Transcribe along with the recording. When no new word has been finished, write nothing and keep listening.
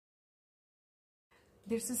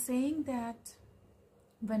There's a saying that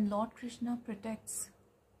when Lord Krishna protects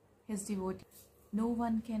his devotee, no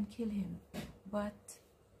one can kill him. But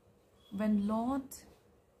when Lord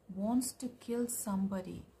wants to kill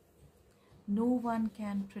somebody, no one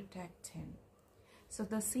can protect him. So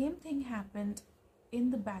the same thing happened in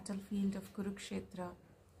the battlefield of Kurukshetra.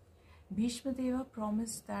 Bhishma Deva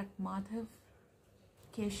promised that Madhav,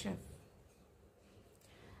 Keshav,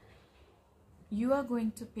 you are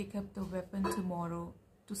going to pick up the weapon tomorrow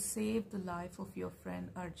to save the life of your friend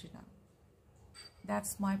Arjuna.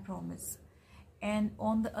 That's my promise. And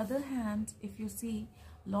on the other hand, if you see,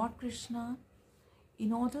 Lord Krishna,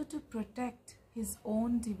 in order to protect his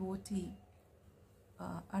own devotee,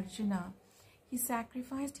 Arjuna, he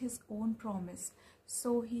sacrificed his own promise.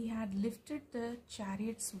 So he had lifted the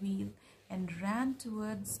chariot's wheel and ran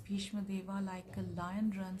towards Bhishma Deva like a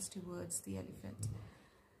lion runs towards the elephant.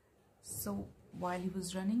 So while he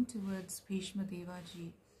was running towards Bhishma Deva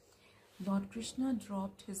ji, Lord Krishna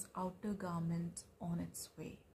dropped his outer garment on its way.